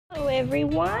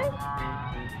everyone,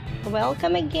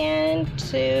 welcome again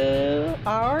to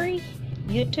our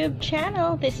YouTube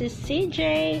channel. This is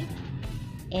CJ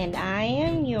and I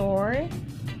am your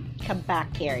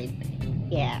kabackyard.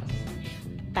 Yes,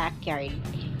 backyard.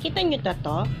 Kita nyo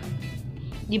to?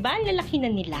 Diba ang lalaki na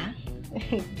nila?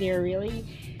 They're really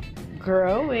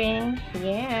growing.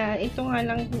 Yeah, ito nga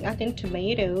lang ating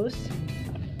tomatoes.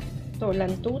 Ito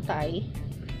lang tutay.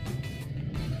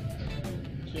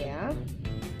 Yeah,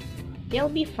 they'll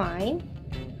be fine.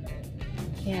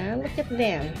 Yeah, look at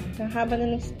them. Ang haba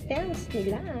na ng stems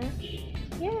nila.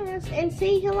 Yes, and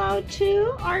say hello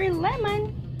to our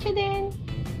lemon today.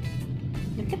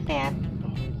 Look at that.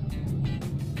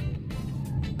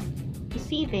 You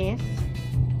see this?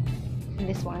 And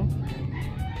this one?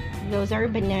 Those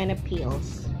are banana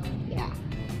peels. Yeah,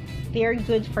 they're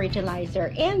good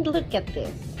fertilizer. And look at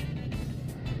this.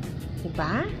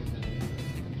 Diba?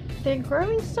 They're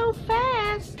growing so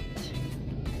fast.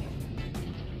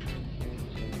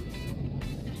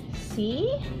 See?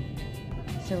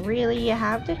 So really you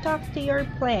have to talk to your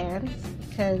plants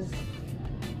because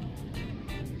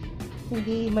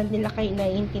hindi man nila kayo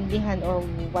naiintindihan or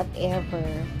whatever.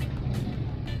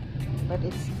 But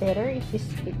it's better if you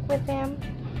speak with them.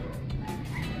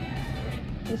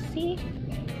 You see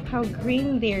how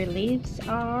green their leaves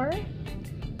are?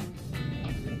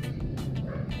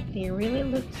 They really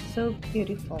look so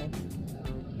beautiful.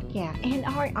 Yeah, and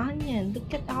our onion.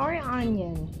 Look at our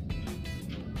onion.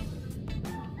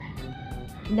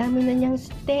 Dami na niyang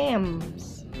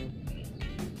stems.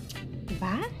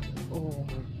 Diba? Oh.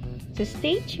 So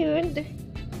stay tuned.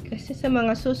 Kasi sa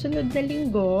mga susunod na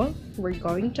linggo, we're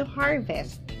going to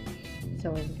harvest.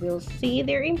 So we'll see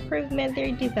their improvement,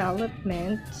 their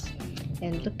development.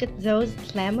 And look at those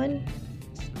lemons.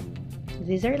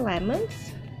 These are lemons.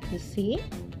 You see?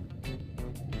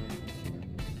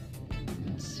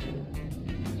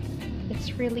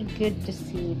 It's really good to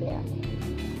see them.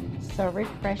 So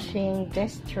refreshing,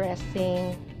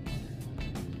 distressing.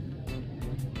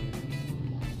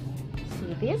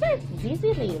 See, these are ZZ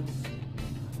leaves.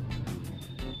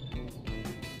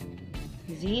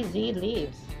 ZZ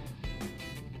leaves.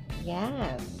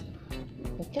 Yes.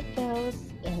 Look at those.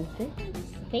 And these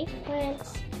snake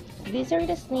plants. These are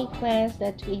the snake plants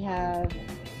that we have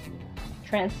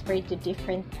transferred to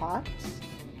different pots.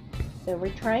 So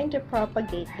we're trying to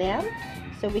propagate them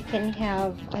so we can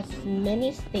have as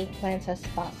many snake plants as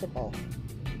possible.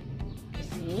 You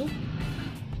see?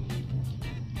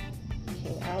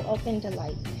 Okay, I'll open the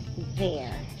light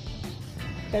there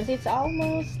because it's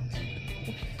almost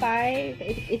 5.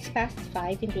 It's past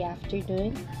 5 in the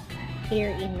afternoon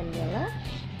here in Manila.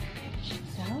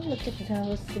 So look at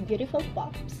those beautiful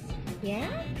pops. Yeah,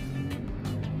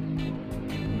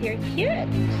 they're cute,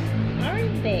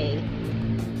 aren't they?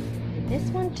 This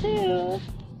one too.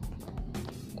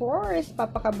 Of course,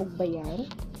 papakabog ba yan?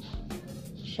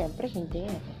 Siyempre, hindi.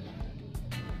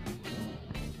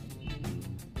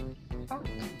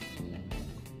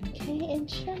 Okay, and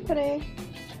siyempre,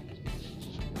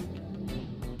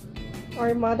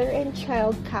 our mother and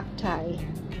child cacti.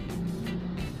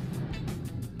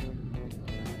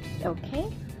 Okay,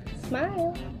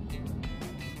 smile.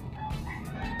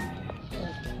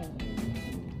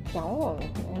 Oh,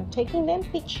 I'm taking them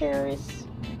pictures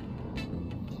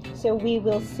so we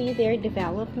will see their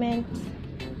development.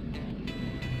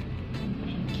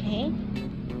 Okay,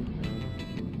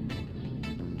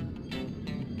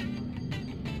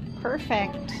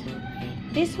 perfect.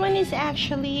 This one is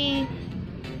actually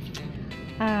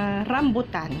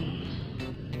rambutan.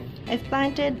 I've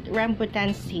planted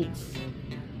rambutan seeds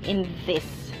in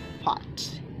this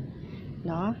pot,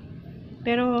 no?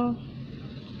 Pero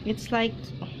it's like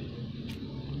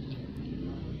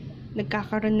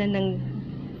nagkakaroon na ng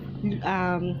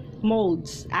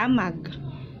molds, amag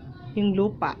yung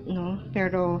lupa, no?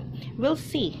 Pero we'll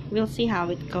see how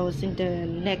it goes in the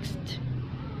next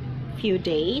few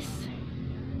days,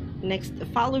 next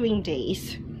following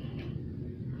days.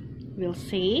 We'll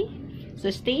see. So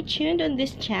stay tuned on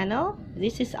this channel.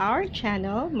 This is our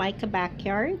channel, My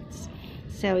Kabackyards.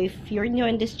 So if you're new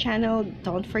on this channel,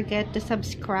 don't forget to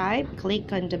subscribe.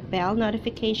 Click on the bell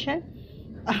notification.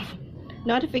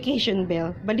 Notification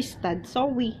bell. Balistad.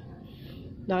 Sorry.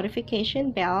 Notification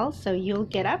bell so you'll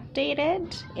get updated.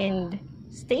 And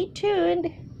stay tuned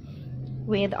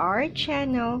with our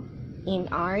channel. In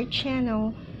our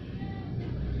channel.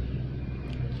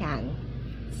 Yan.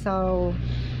 So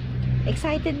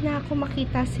excited na ako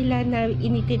makita sila na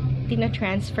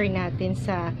tina-transfer natin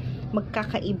sa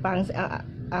magkakaibang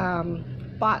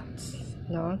pots,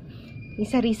 no? Yung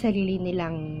sarili-sarili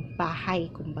nilang bahay,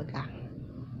 kumbaga.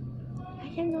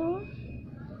 Ayan, no?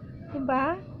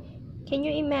 Diba? Can you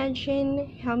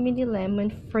imagine how many lemon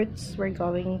fruits we're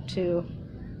going to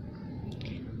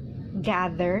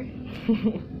gather?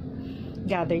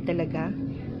 Gather talaga.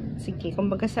 Sige,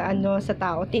 kumbaga sa sa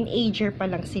tao, teenager pa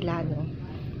lang sila, no?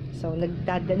 So,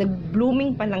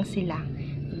 nag-blooming pa lang sila.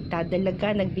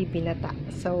 Nagdadalaga, nagbibinata.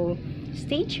 So,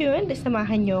 stay tuned.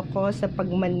 Samahan nyo ko sa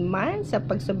pagmanman, sa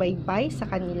pagsubaybay, sa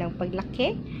kanilang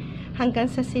paglaki, hanggang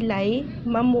sa sila'y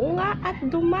mamunga at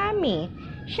dumami.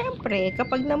 Siyempre,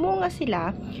 kapag namunga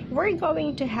sila, we're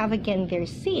going to have again their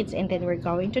seeds, and then we're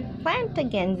going to plant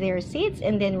again their seeds,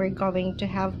 and then we're going to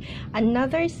have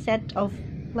another set of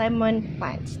lemon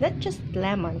plants. Not just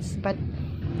lemons, but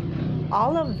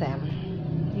all of them.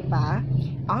 Diba?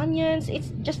 Onions,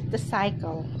 it's just the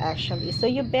cycle, actually.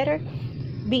 So you better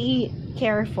be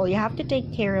careful. You have to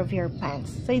take care of your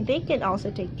plants so they can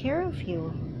also take care of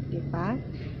you. Diba?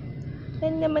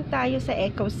 Yan naman tayo sa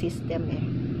ecosystem eh.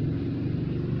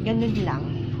 Ganun lang.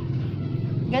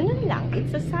 Ganun lang.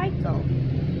 It's a cycle.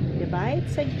 Diba?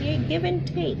 It's a give and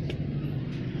take.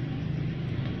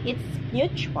 It's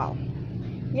mutual.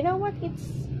 You know what?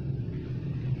 It's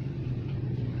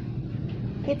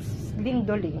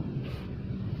lindoli.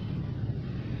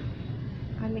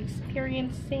 I'm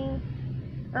experiencing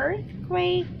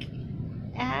earthquake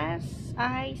as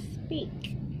I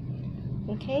speak.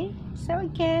 Okay? So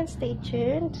again, stay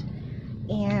tuned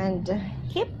and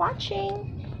keep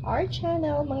watching our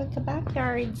channel, mga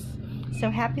kabackyards.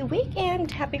 So happy weekend,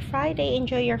 happy Friday.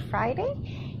 Enjoy your Friday,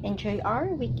 enjoy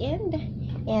our weekend,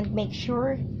 and make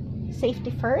sure safety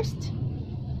first.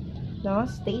 No,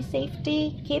 stay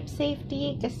safety, keep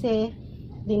safety, kasi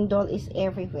lindol is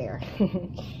everywhere.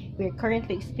 We're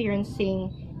currently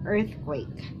experiencing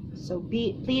earthquake. So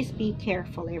please be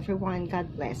careful, everyone.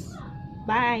 God bless.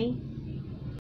 Bye.